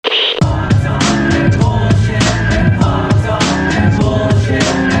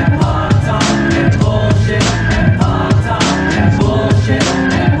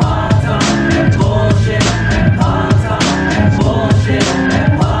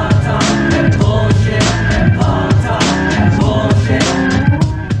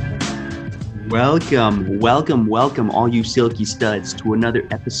Welcome, all you silky studs, to another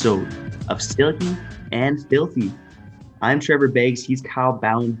episode of Silky and Filthy. I'm Trevor Beggs. He's Kyle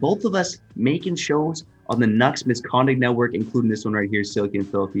Bowen. Both of us making shows on the Nux Misconduct Network, including this one right here, Silky and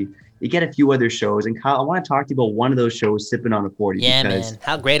Filthy. You get a few other shows, and Kyle, I want to talk to you about one of those shows, Sipping on a 40. Yeah, because man.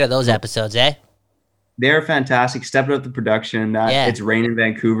 How great are those episodes, eh? They're fantastic. Stepping up the production. It's raining in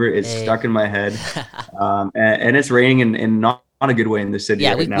Vancouver. It's stuck in my head. And it's raining in not a good way in the city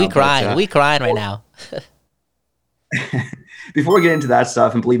right now. We crying. We crying right now. Before we get into that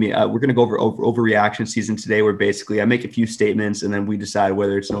stuff, and believe me, we're going to go over overreaction season today, where basically I make a few statements and then we decide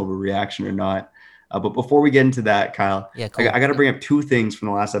whether it's an overreaction or not. But before we get into that, Kyle, cool. I got to bring up two things from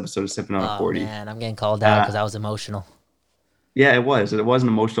the last episode of Sipping on a 40. Oh, man, I'm getting called out because I was emotional. Yeah, it was. It was an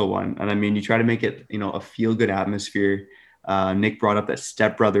emotional one. And I mean, you try to make it, a feel-good atmosphere. Nick brought up that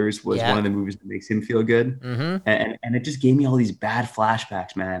Step Brothers was one of the movies that makes him feel good. Mm-hmm. And it just gave me all these bad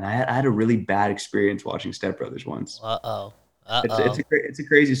flashbacks, man. I had a really bad experience watching Step Brothers once. It's a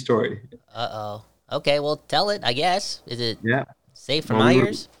crazy story. Okay, well, tell it, I guess. Is it safe for my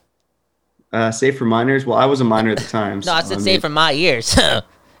ears? Safe for minors? Well, I was a minor at the time. No, I said safe for my ears.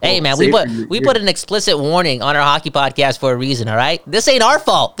 Hey, man, we put an explicit warning on our hockey podcast for a reason, all right? This ain't our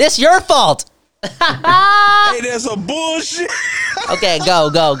fault. This your fault. Hey, that's some bullshit. Okay, go.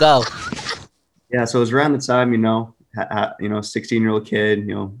 Yeah, so it was around the time, 16-year-old kid,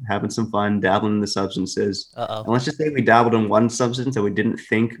 having some fun, dabbling in the substances. And let's just say we dabbled in one substance that we didn't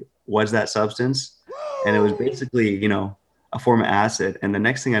think was that substance. And it was basically, a form of acid. And the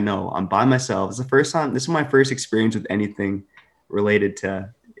next thing I know, I'm by myself. This is my first experience with anything related to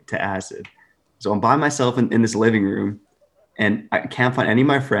acid. So I'm by myself in this living room, and I can't find any of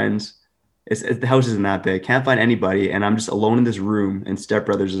my friends. The house isn't that big. Can't find anybody, and I'm just alone in this room, and Step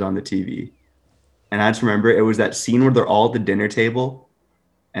Brothers is on the TV. And I just remember it was that scene where they're all at the dinner table,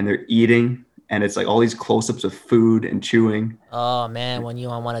 and they're eating, and it's like all these close-ups of food and chewing. Oh, man, when you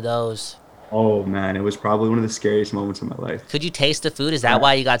on one of those. Oh, man, it was probably one of the scariest moments of my life. Could you taste the food? Is that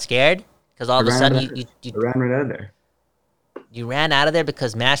why you got scared? Because all of a sudden you ran right out of there. You ran out of there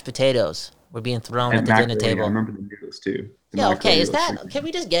because mashed potatoes were being thrown at the dinner table. I remember the noodles too. Okay, can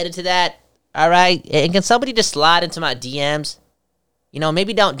we just get into that? All right, and can somebody just slide into my DMs?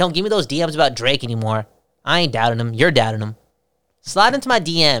 Maybe don't give me those DMs about Drake anymore. I ain't doubting him. You're doubting him. Slide into my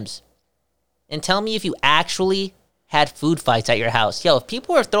DMs and tell me if you actually had food fights at your house. Yo, if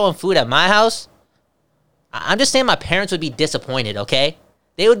people were throwing food at my house, I'm just saying my parents would be disappointed, okay?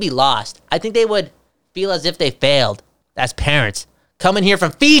 They would be lost. I think they would feel as if they failed. That's parents coming here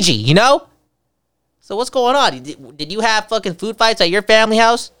from Fiji, So what's going on? Did you have fucking food fights at your family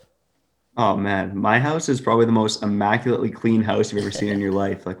house? Oh, man. My house is probably the most immaculately clean house you've ever seen in your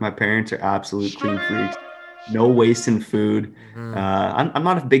life. Like, my parents are absolute clean freaks. No wasting food. I'm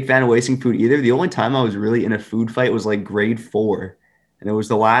not a big fan of wasting food either. The only time I was really in a food fight was like grade 4. And it was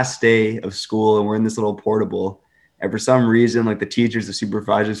the last day of school, and we're in this little portable. And for some reason, like the teachers, the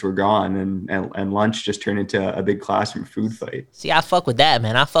supervisors were gone, and lunch just turned into a big classroom food fight. See, I fuck with that,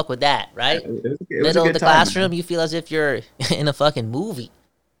 man. I fuck with that, right? It was Middle of the classroom, man. You feel as if you're in a fucking movie.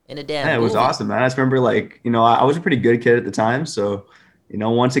 In a damn movie. It was awesome, man. I just remember, I was a pretty good kid at the time, so,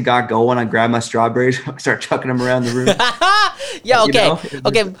 once it got going, I grabbed my strawberries, I started chucking them around the room. Yeah,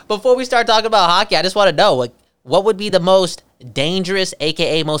 okay. Before we start talking about hockey, I just want to know, what would be the most dangerous,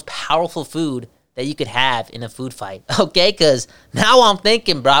 aka most powerful food that you could have in a food fight? Okay, because now I'm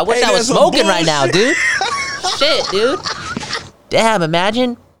thinking, bro. I wish I was smoking right now, dude. Shit, dude. Damn,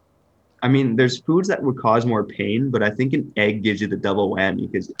 imagine. I mean, there's foods that would cause more pain, but I think an egg gives you the double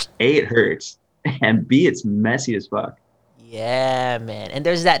whammy because A, it hurts, and B, it's messy as fuck. Yeah, man. And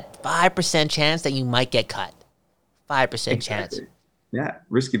there's that 5% chance that you might get cut. 5% chance. Yeah,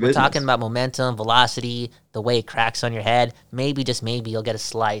 risky business. We're talking about momentum, velocity, the way it cracks on your head. Maybe, just maybe, you'll get a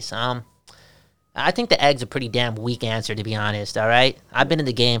slice. I think the egg's a pretty damn weak answer, to be honest, all right? I've been in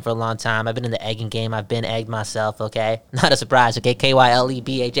the game for a long time. I've been in the egging game. I've been egged myself, okay? Not a surprise, okay?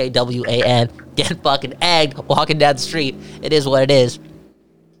 KYLEBHAWAN. Getting fucking egged walking down the street. It is what it is.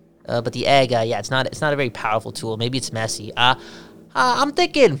 But the egg, it's not a very powerful tool. Maybe it's messy. I'm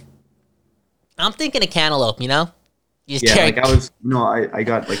thinking a cantaloupe, You just carry... I was, I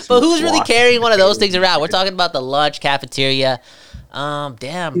got like some But who's really carrying one of those things around? We're talking about the lunch cafeteria.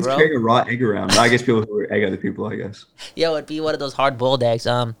 Damn, Who's bro. carrying a raw egg around? I guess people who egg other people, I guess. Yo, it'd be one of those hard-boiled eggs.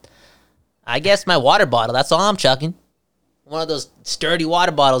 I guess my water bottle. That's all I'm chucking. One of those sturdy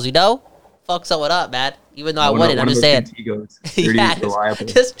water bottles, Fuck someone up, man. Even though I wouldn't, I'm just saying.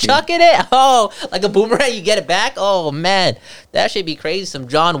 Just chucking it. Oh, like a boomerang, you get it back? Oh, man. That should be crazy. Some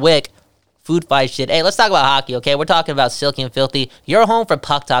John Wick food fight shit. Hey, let's talk about hockey, okay? We're talking about Silky and Filthy. Your home for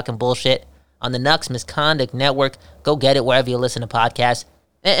puck talk and bullshit. on the Nucks Misconduct Network. Go get it wherever you listen to podcasts.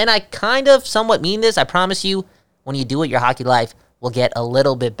 And I kind of somewhat mean this. I promise you, when you do it, your hockey life will get a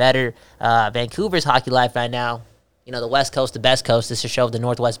little bit better. Vancouver's hockey life right now, the West Coast, the best coast. This is a show of the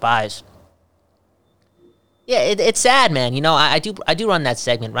Northwest bias. Yeah, it's sad, man. I do run that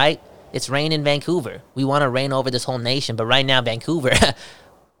segment, right? It's rain in Vancouver. We want to reign over this whole nation, but right now, Vancouver,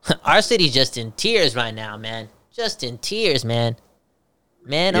 our city's just in tears right now, man. Just in tears, man.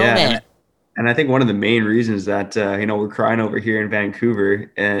 Man, yeah, oh, man. And I think one of the main reasons that, we're crying over here in Vancouver,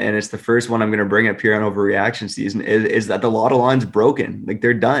 and it's the first one I'm going to bring up here on Overreaction Season, is that the lotto line's broken. Like,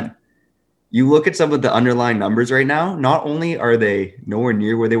 they're done. You look at some of the underlying numbers right now, not only are they nowhere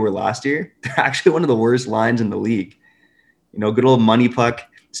near where they were last year, they're actually one of the worst lines in the league. Good old Money Puck,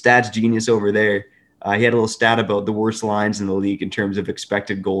 stats genius over there. He had a little stat about the worst lines in the league in terms of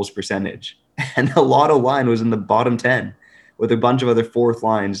expected goals percentage. And the lotto line was in the bottom 10 with a bunch of other fourth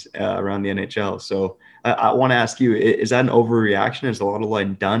lines around the NHL. So I want to ask you, is that an overreaction? Is the lotto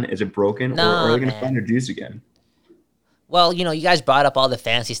line done? Is it broken? No, or are they going to find their juice again? Well, you guys brought up all the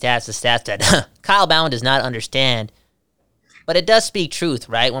fancy stats, the stats that Kyle Bowen does not understand. But it does speak truth,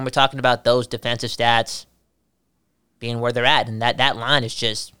 right? When we're talking about those defensive stats being where they're at. And that line is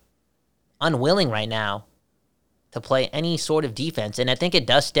just unwilling right now to play any sort of defense. And I think it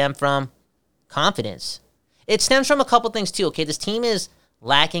does stem from confidence. It stems from a couple things too, okay? This team is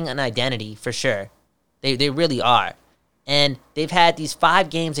lacking an identity for sure. They really are. And they've had these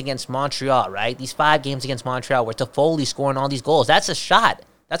 5 games against Montreal, right? These 5 games against Montreal where Toffoli's scoring all these goals. That's a shot.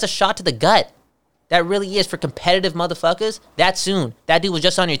 That's a shot to the gut. That really is for competitive motherfuckers. That soon. That dude was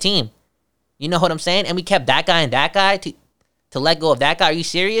just on your team. You know what I'm saying? And we kept that guy and that guy to let go of that guy. Are you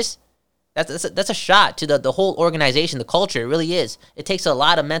serious? That's a shot to the whole organization, the culture. It really is. It takes a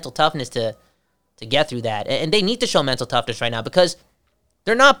lot of mental toughness to get through that. And they need to show mental toughness right now because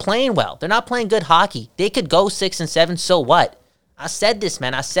they're not playing well. They're not playing good hockey. They could go 6-7, so what? I said this,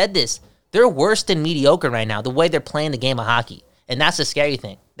 man. I said this. They're worse than mediocre right now, the way they're playing the game of hockey. And that's a scary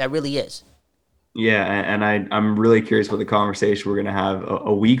thing. That really is. Yeah, and I'm really curious what the conversation we're going to have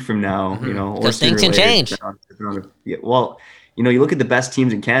a week from now, Because things can change. Yeah, well, you look at the best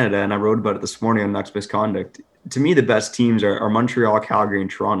teams in Canada, and I wrote about it this morning on Nucks Misconduct. To me, the best teams are Montreal, Calgary,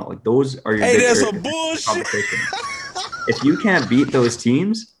 and Toronto. Like, those are your that's some bullshit. If you can't beat those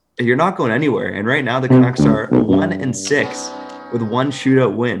teams, you're not going anywhere. And right now, the Canucks are 1-6 with 1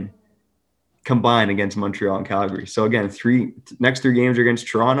 shootout win combined against Montreal and Calgary. So again, next 3 games are against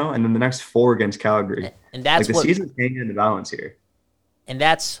Toronto, and then the next 4 against Calgary. And that's the season's hanging in the balance here. And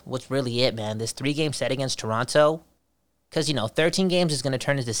that's what's really it, man. This 3-game set against Toronto, because 13 games is going to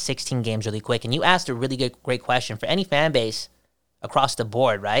turn into 16 games really quick. And you asked a really great question for any fan base across the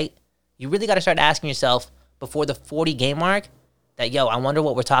board, right? You really got to start asking yourself before the 40-game mark that, I wonder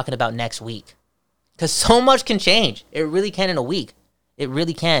what we're talking about next week. Because so much can change. It really can in a week. It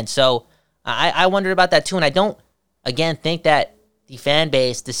really can. So I wonder about that too. And I don't, again, think that the fan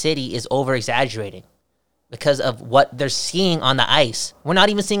base, the city, is over-exaggerating because of what they're seeing on the ice. We're not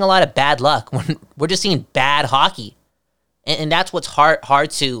even seeing a lot of bad luck. We're just seeing bad hockey. And that's what's hard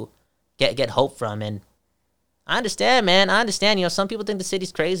to get hope from. And I understand, man. I understand. Some people think the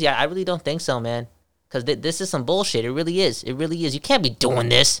city's crazy. I really don't think so, man. Because this is some bullshit. It really is. It really is. You can't be doing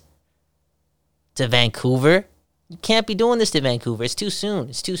this to Vancouver. You can't be doing this to Vancouver. It's too soon.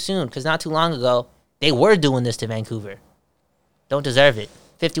 It's too soon. Because not too long ago, they were doing this to Vancouver. Don't deserve it.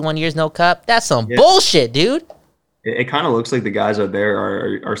 51 years, no cup. That's some bullshit, dude. It kind of looks like the guys out there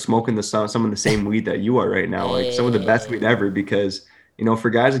are smoking some of the same weed that you are right now. Like some of the best weed ever because, for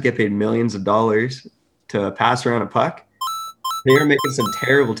guys that get paid millions of dollars to pass around a puck, they are making some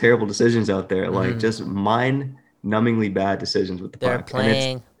terrible, terrible decisions out there. Like just mind-numbingly bad decisions with the puck. They're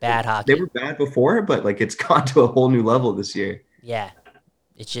playing bad hockey. They were bad before, but it's gone to a whole new level this year. Yeah.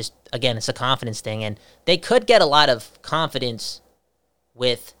 It's just, again, it's a confidence thing. And they could get a lot of confidence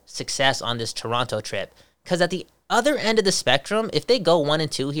with success on this Toronto trip. Because at the other end of the spectrum, if they go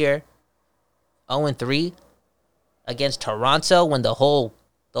 1-2 here, 0-3 against Toronto when the whole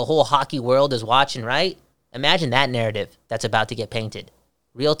hockey world is watching, right? Imagine that narrative that's about to get painted.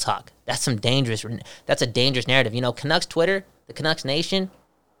 Real talk. That's a dangerous narrative. Canucks Twitter, the Canucks Nation,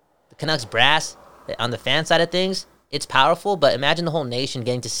 the Canucks brass, on the fan side of things, it's powerful, but imagine the whole nation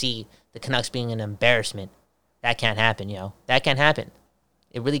getting to see the Canucks being an embarrassment. That can't happen, That can't happen.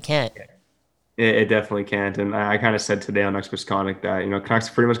 It really can't. It definitely can't. And I kind of said today on Nucks Misconduct that, Canucks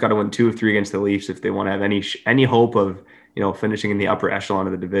pretty much got to win 2 of 3 against the Leafs if they want to have any hope of, finishing in the upper echelon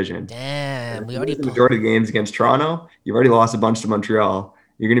of the division. Damn. The majority of games against Toronto, you've already lost a bunch to Montreal.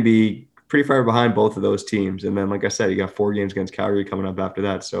 You're going to be pretty far behind both of those teams. And then, like I said, you got 4 games against Calgary coming up after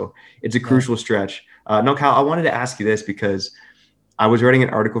that. So it's a crucial stretch. No, Cal, I wanted to ask you this because I was writing an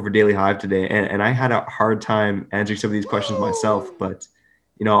article for Daily Hive today, and I had a hard time answering some of these questions myself. But,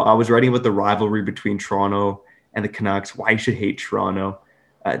 I was writing about the rivalry between Toronto and the Canucks, why you should hate Toronto.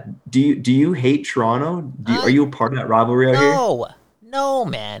 Do you hate Toronto? Are you a part of that rivalry out here? No,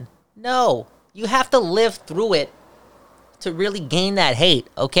 man. No. You have to live through it to really gain that hate,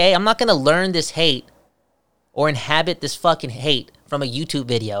 okay? I'm not going to learn this hate or inhabit this fucking hate from a YouTube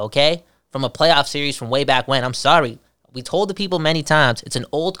video, okay? From a playoff series from way back when. I'm sorry. We told the people many times, it's an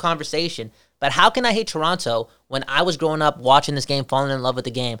old conversation. But how can I hate Toronto when I was growing up watching this game, falling in love with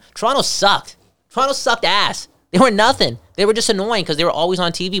the game? Toronto sucked. Toronto sucked ass. They were nothing. They were just annoying because they were always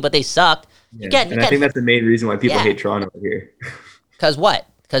on TV, but they sucked. Yeah. I think that's the main reason why people hate Toronto here. Because what?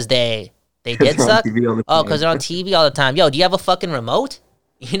 Because they did suck? Oh, because they're on TV all the time. Yo, do you have a fucking remote?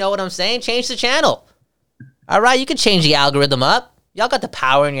 You know what I'm saying? Change the channel. All right, you can change the algorithm up. Y'all got the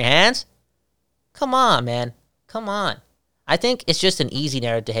power in your hands. Come on, man. Come on. I think it's just an easy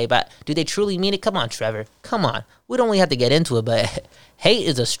narrative to hate, but do they truly mean it? Come on, Trevor. Come on. We don't really have to get into it, but hate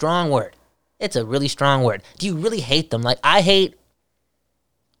is a strong word. It's a really strong word. Do you really hate them? Like, I hate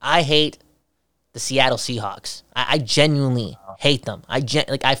the Seattle Seahawks. I genuinely hate them.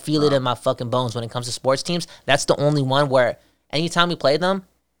 I feel it in my fucking bones when it comes to sports teams. That's the only one where anytime we play them,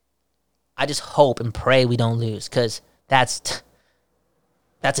 I just hope and pray we don't lose, because that's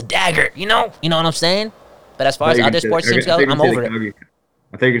a dagger, you know? You know what I'm saying? But as far as other sports teams go, I'm over it. I thought you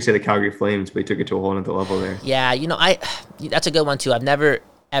were going to say the Calgary Flames, but you took it to a whole other level there. Yeah, that's a good one too. I've never,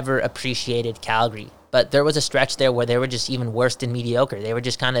 ever appreciated Calgary. But there was a stretch there where they were just even worse than mediocre. They were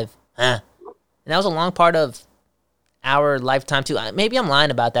just kind of, And that was a long part of our lifetime too. Maybe I'm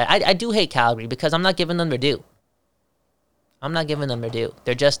lying about that. I do hate Calgary because I'm not giving them their due. I'm not giving them their due.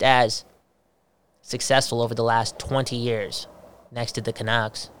 They're just as successful over the last 20 years next to the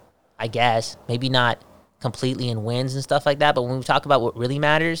Canucks, I guess. Maybe not completely in wins and stuff like that, but when we talk about what really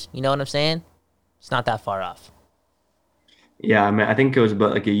matters, you know what I'm saying? It's not that far off. Yeah, I mean, I think it was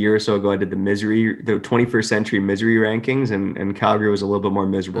about like a year or so ago, I did the 21st century misery rankings, and Calgary was a little bit more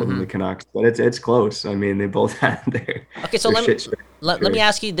miserable than the Canucks, but it's close. I mean, they both had their Okay, so let me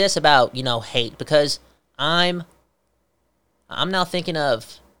ask you this about, hate, because I'm now thinking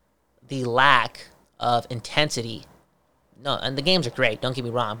of the lack of intensity. No, and the games are great, don't get me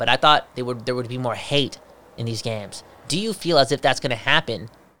wrong, but I thought there would be more hate in these games. Do you feel as if that's going to happen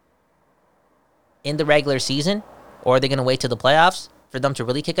in the regular season? Or are they going to wait till the playoffs for them to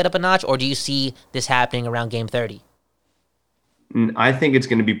really kick it up a notch? Or do you see this happening around game 30? I think it's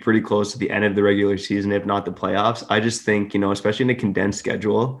going to be pretty close to the end of the regular season, if not the playoffs. I just think, especially in a condensed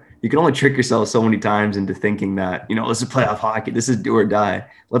schedule, you can only trick yourself so many times into thinking that, this is playoff hockey. This is do or die.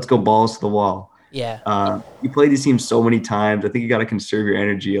 Let's go balls to the wall. Yeah. You play these teams so many times. I think you got to conserve your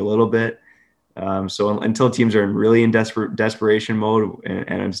energy a little bit. So until teams are really in desperation mode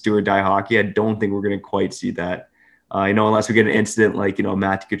and it's do or die hockey, I don't think we're going to quite see that. Unless we get an incident like,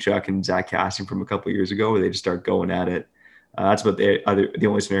 Matthew Tkachuk and Zach Kassian from a couple of years ago where they just start going at it. That's about the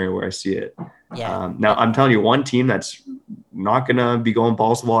only scenario where I see it. Yeah. Now, I'm telling you, one team that's not going to be going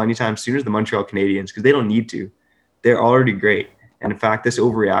balls to the wall anytime soon is the Montreal Canadiens, because they don't need to. They're already great. And in fact, this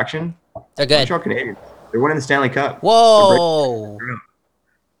overreaction, they're good. Montreal Canadiens, they're winning the Stanley Cup. Whoa.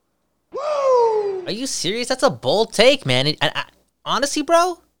 Woo! Are you serious? That's a bold take, man. Honestly,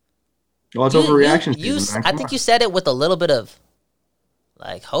 bro. Well, it's overreaction season, I think you said it with a little bit of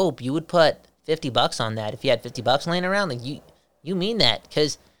hope. You would put $50 on that if you had $50 laying around. Like you mean that?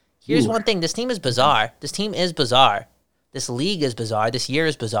 Because here's one thing: this team is bizarre. This team is bizarre. This league is bizarre. This year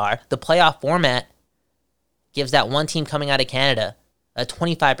is bizarre. The playoff format gives that one team coming out of Canada a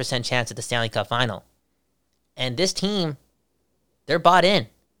 25% chance at the Stanley Cup final, and this team, they're bought in.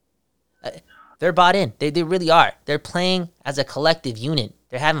 They're bought in. They really are. They're playing as a collective unit.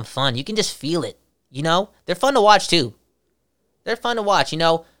 They're having fun. You can just feel it. They're fun to watch too. They're fun to watch.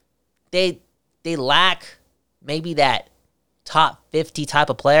 They lack maybe that top 50 type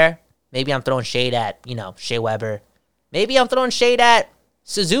of player. Maybe I'm throwing shade at, Shea Weber. Maybe I'm throwing shade at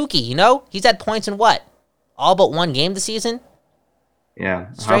Suzuki, He's had points in what? All but one game this season?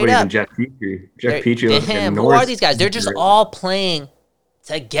 Yeah. Straight How up. about even Jeff Petrie? Who are these guys? They're just all playing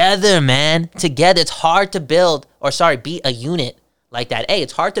together, man. Together. It's hard to beat a unit like that. Hey,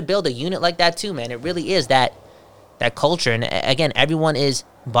 it's hard to build a unit like that too, man. It really is that culture. And again, everyone is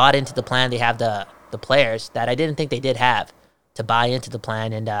bought into the plan. They have the players that I didn't think they did have to buy into the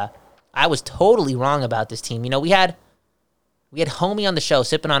plan. And I was totally wrong about this team. We had We had Homie on the show,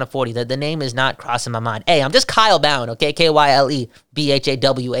 sipping on a 40. The name is not crossing my mind. Hey, I'm just Kyle Bowen, okay?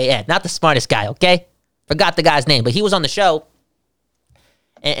 KYLEBHAWAN. Not the smartest guy, okay? Forgot the guy's name, but he was on the show.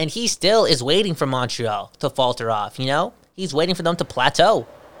 And he still is waiting for Montreal to falter off, you know? He's waiting for them to plateau.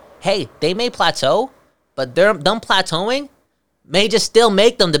 Hey, they may plateau, but them plateauing may just still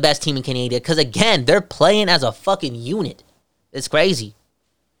make them the best team in Canada. Because, again, they're playing as a fucking unit. It's crazy.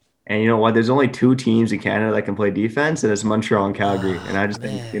 And you know what? There's only 2 teams in Canada that can play defense, and it's Montreal and Calgary. And I just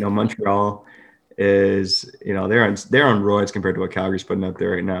think, Montreal is, they're on roids compared to what Calgary's putting up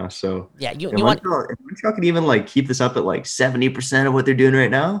there right now. So yeah, if Montreal can even keep this up at 70% of what they're doing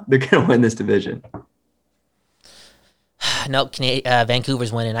right now, they're gonna win this division. No,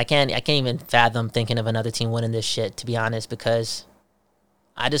 Vancouver's winning. I can't even fathom thinking of another team winning this shit, to be honest, because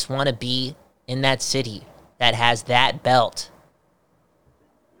I just want to be in that city that has that belt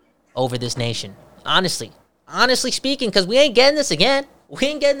over this nation. Honestly speaking, because we ain't getting this again.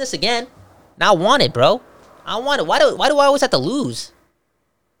 And I want it, bro. I want it. Why do I always have to lose?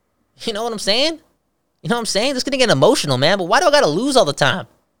 You know what I'm saying? This is gonna get emotional, man. But why do I gotta lose all the time?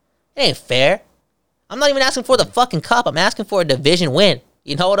 It ain't fair. I'm not even asking for the fucking cup. I'm asking for a division win.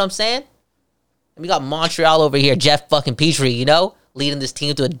 You know what I'm saying? And we got Montreal over here, Jeff fucking Petrie, leading this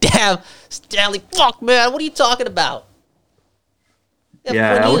team to a damn Stanley. Fuck, man. What are you talking about?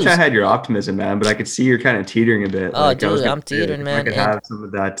 Yeah, I wish I had your optimism, man, but I could see you're kind of teetering a bit. Oh, dude, I'm teetering, man. If I could have some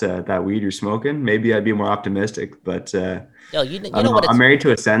of that weed you're smoking, maybe I'd be more optimistic. But yo, you know what? I'm married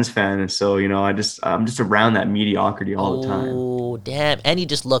to a Sens fan, and so I'm just around that mediocrity all the time. Oh, damn! And he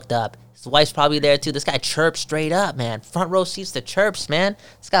just looked up. His wife's probably there too. This guy chirps straight up, man. Front row seats to chirps, man.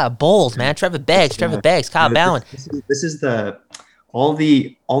 This guy bold, man. Trevor Beggs, Kyle Bowen. This is all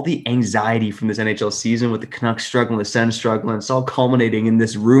the anxiety from this NHL season with the Canucks struggling, the Sens struggling. It's all culminating in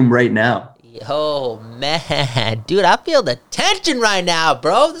this room right now. Oh, man. Dude, I feel the tension right now,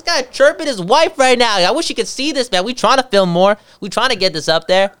 bro. This guy chirping his wife right now. I wish you could see this, man. We trying to film more. We trying to get this up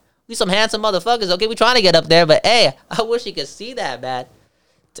there. We some handsome motherfuckers, okay? We trying to get up there, but hey, I wish you could see that, man.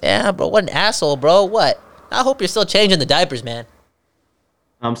 Damn, bro. What an asshole, bro. What? I hope you're still changing the diapers, man.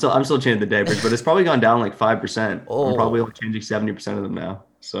 I'm still changing the diapers, but it's probably gone down 5%. Oh. I'm probably only changing 70% of them now.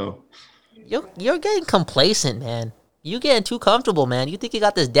 So you're getting complacent, man. You getting too comfortable, man. You think you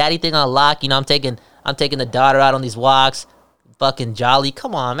got this daddy thing on lock? I'm taking the daughter out on these walks. Fucking jolly.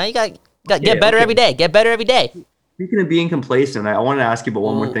 Come on, man. You got get better every day. Get better every day. Speaking of being complacent, I wanted to ask you about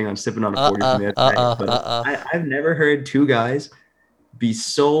one more thing on sipping on a 40 from the other night. I've never heard 2 guys be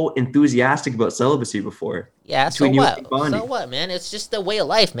so enthusiastic about celibacy before. Yeah, so what? So what, man? It's just the way of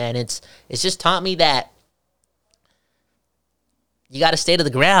life, man. It's just taught me that you got to stay to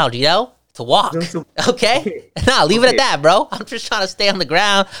the ground, to walk. Okay? Nah, leave it at that, bro. I'm just trying to stay on the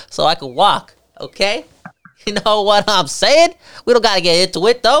ground so I can walk. Okay? You know what I'm saying? We don't got to get into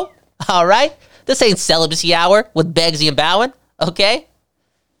it, though. All right? This ain't celibacy hour with Beggsy and Bowen. Okay?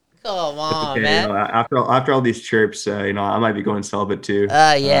 Come on, okay, man. After all these chirps, I might be going celibate too.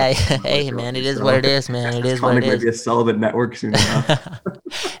 Yeah. Hey, man, it is what it is, man. It is what it is. Might be a celibate network soon enough.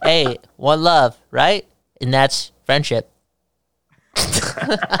 Hey, one love, right? And that's friendship.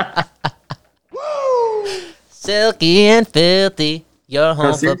 Silky and filthy. You're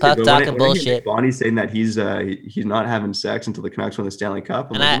home for puck talking bullshit. Bonnie's saying that he's not having sex until the Canucks win the Stanley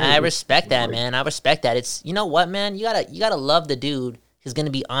Cup. And I respect that, man. I respect that. It's, you know what, man? You gotta love the dude who's going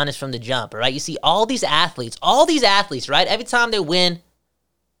to be honest from the jump, right? You see all these athletes, right? Every time they win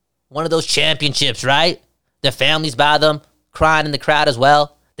one of those championships, right? Their families by them, crying in the crowd as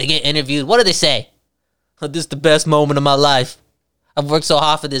well. They get interviewed. What do they say? Oh, this is the best moment of my life. I've worked so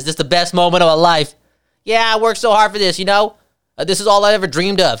hard for this. This is the best moment of my life. Yeah, I worked so hard for this, this is all I ever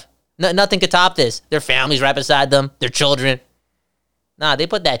dreamed of. Nothing could top this. Their families right beside them, their children. Nah, they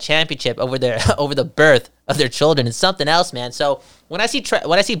put that championship over the birth of their children. It's something else, man. So when I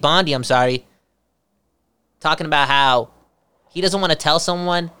see Bondy, talking about how he doesn't want to tell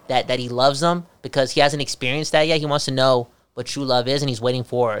someone that he loves them because he hasn't experienced that yet. He wants to know what true love is, and he's waiting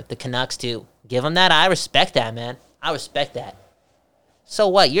for the Canucks to give him that. I respect that, man. I respect that. So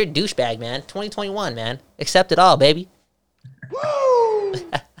what? You're a douchebag, man. 2021, man. Accept it all, baby. Woo!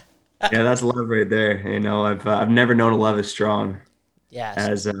 Yeah, that's love right there. I've never known a love as strong. Yes.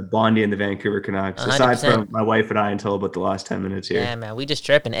 As Bondy and the Vancouver Canucks. 100%. Aside from my wife and I until about the last 10 minutes here. Yeah, man, we just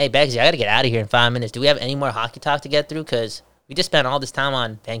tripping. Hey, Beggsy, I got to get out of here in 5 minutes. Do we have any more hockey talk to get through? Because we just spent all this time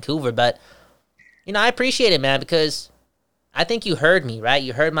on Vancouver. But, I appreciate it, man, because I think you heard me, right?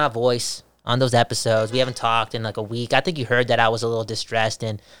 You heard my voice on those episodes. We haven't talked in a week. I think you heard that I was a little distressed.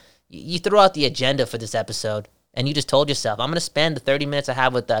 And you threw out the agenda for this episode. And you just told yourself, I'm going to spend the 30 minutes I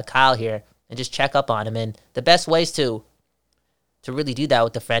have with Kyle here and just check up on him. And the best ways to to really do that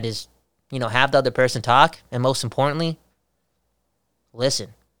with a friend is, have the other person talk, and most importantly,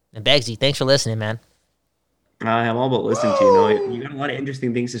 listen. And Begsy, thanks for listening, man. I'm all about listening to you. You got a lot of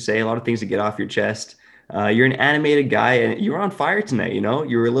interesting things to say, a lot of things to get off your chest. You're an animated guy, and you were on fire tonight. You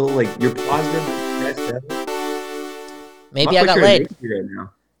were a little you're positive. Maybe I got laid. Right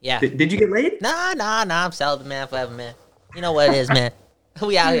now. Yeah. Did you get laid? Nah. I'm celibate, man, forever, man. You know what it is, man.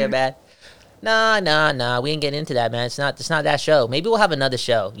 We out here, man. Nah. We ain't getting into that, man. It's not that show. Maybe we'll have another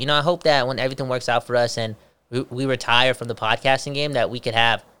show. I hope that when everything works out for us and we retire from the podcasting game, that we could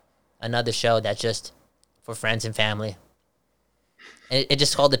have another show that's just for friends and family. It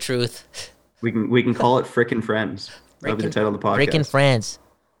just called The Truth. We can call it Frickin' Friends. That'll be the title of the podcast. Frickin' Friends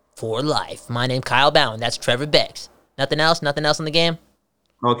for life. My name Kyle Bowen. That's Trevor Beggs. Nothing else in the game?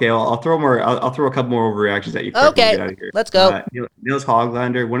 Okay, I'll throw more. I'll throw a couple more overreactions at you. Okay, get out of here. Let's go. Nils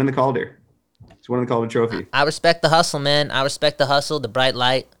Hoglander winning the Calder. He's winning the Calder Trophy. I respect the hustle, man. I respect the hustle, the bright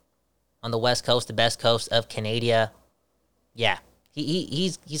light on the west coast, the best coast of Canada. Yeah,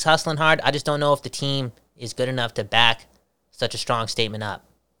 he's hustling hard. I just don't know if the team is good enough to back such a strong statement up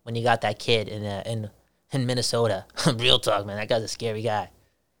when you got that kid in Minnesota. Real talk, man. That guy's a scary guy.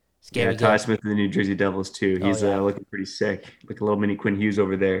 Scary guy. Ty Smith of the New Jersey Devils too. He's looking pretty sick, like a little mini Quinn Hughes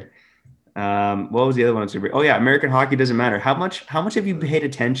over there. What was the other one? Oh yeah, American hockey doesn't matter. How much have you paid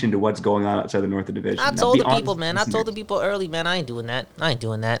attention to what's going on outside the North Division? I told the people, man. I told the people early, man. I ain't doing that.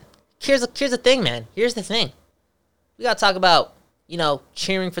 Here's the thing, man. Here's the thing. We gotta talk about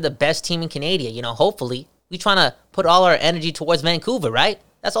cheering for the best team in Canada. Hopefully we trying to put all our energy towards Vancouver, right?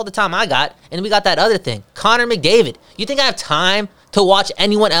 That's all the time I got. And we got that other thing, Connor McDavid. You think I have time to watch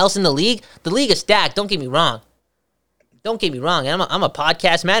anyone else in the league? The league is stacked. Don't get me wrong. And I'm a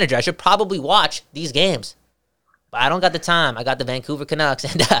podcast manager. I should probably watch these games. But I don't got the time. I got the Vancouver Canucks.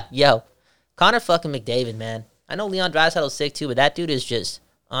 And, Connor fucking McDavid, man. I know Leon Draisaitl's sick too, but that dude is just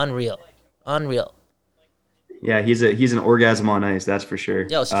unreal. Yeah, he's an orgasm on ice, that's for sure.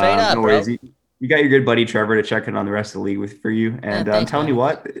 Yo, straight up, no bro. You got your good buddy Trevor to check in on the rest of the league for you. And I'm telling you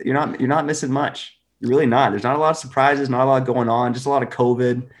what, you're not missing much. You're really not. There's not a lot of surprises, not a lot going on, just a lot of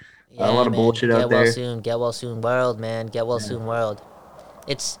COVID. Yeah, a lot of bullshit out there. Get well soon, world, man. Get well soon, world.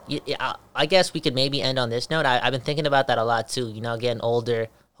 I guess we could maybe end on this note. I've been thinking about that a lot too. Getting older,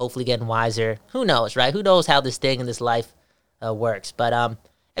 hopefully getting wiser. Who knows, right? Who knows how this thing in this life works? But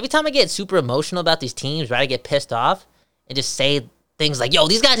every time I get super emotional about these teams, right, I get pissed off and just say things like, "Yo,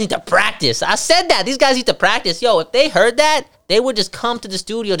 these guys need to practice." I said that these guys need to practice. Yo, if they heard that, they would just come to the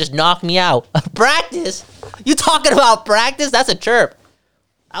studio, just knock me out. Practice? You talking about practice? That's a chirp.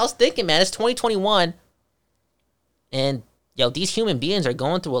 I was thinking, man, it's 2021, and these human beings are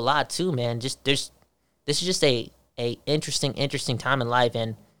going through a lot too, man. This is just a interesting time in life,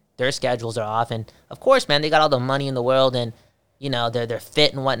 and their schedules are off, and of course, man, they got all the money in the world, and they're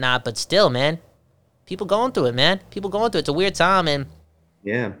fit and whatnot, but still, man, people going through it, man. It's a weird time, and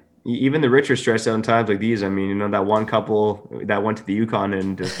yeah. Even the rich are stressed out in times like these. I mean, that one couple that went to the Yukon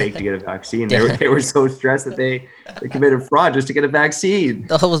and faked to get a vaccine. They were so stressed that they committed fraud just to get a vaccine.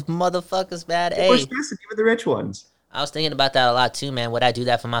 Those motherfuckers, man. They were stressed, even the rich ones. I was thinking about that a lot too, man. Would I do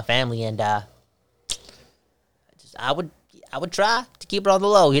that for my family? And I would try to keep it on the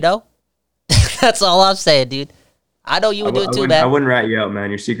low, That's all I'm saying, dude. I know you would do it too, man. I wouldn't rat you out, man.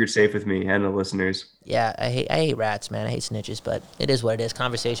 Your secret's safe with me and the listeners. Yeah, I hate rats, man. I hate snitches, but it is what it is.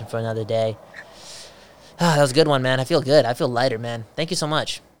 Conversation for another day. That was a good one, man. I feel good. I feel lighter, man. Thank you so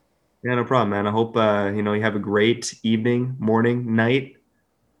much. Yeah, no problem, man. I hope you have a great evening, morning, night.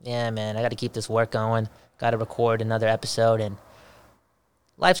 Yeah, man. I got to keep this work going. Got to record another episode, and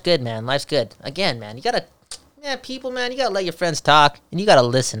life's good, man. Life's good. Again, man, people, man, you got to let your friends talk, and you got to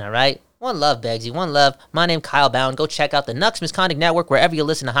listen, all right? One love, Begsy. One love. My name Kyle Bowen. Go check out the Nux Misconduct Network wherever you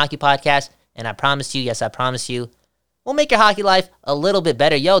listen to hockey podcasts. And I promise you, yes, I promise you, we'll make your hockey life a little bit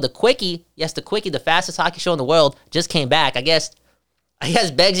better. Yo, the Quickie, the fastest hockey show in the world, just came back. I guess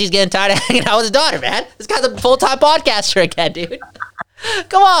Begsy's getting tired of hanging out with his daughter, man. This guy's a full-time podcaster again, dude.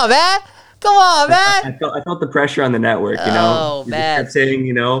 Come on, man. I felt the pressure on the network, Oh, you man. just kept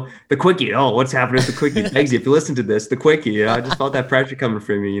saying, the Quickie. Oh, what's happening with the Quickie? Begsy, if you listen to this, the Quickie, I just felt that pressure coming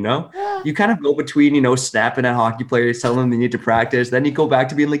from you, You kind of go between, snapping at hockey players, telling them they need to practice. Then you go back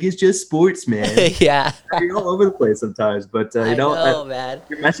to being like, it's just sports, man. Yeah. You're all over the place sometimes. But, man.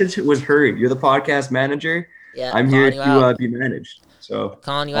 Your message was heard. You're the podcast manager. Yeah, I'm here to be managed. So,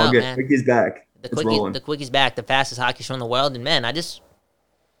 calling you all out, good. man. Quicky's back. The Quickie's back, the fastest hockey show in the world. And, man, I just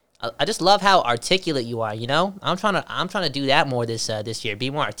love how articulate you are, I'm trying to do that more this year, be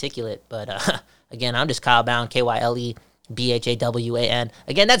more articulate. But again, I'm just Kyle Bowen, KyleBhawan.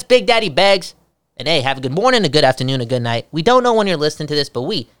 Again, that's Big Daddy Beggs, And hey, have a good morning, a good afternoon, a good night. We don't know when you're listening to this, but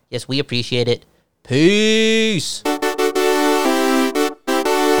we appreciate it. Peace.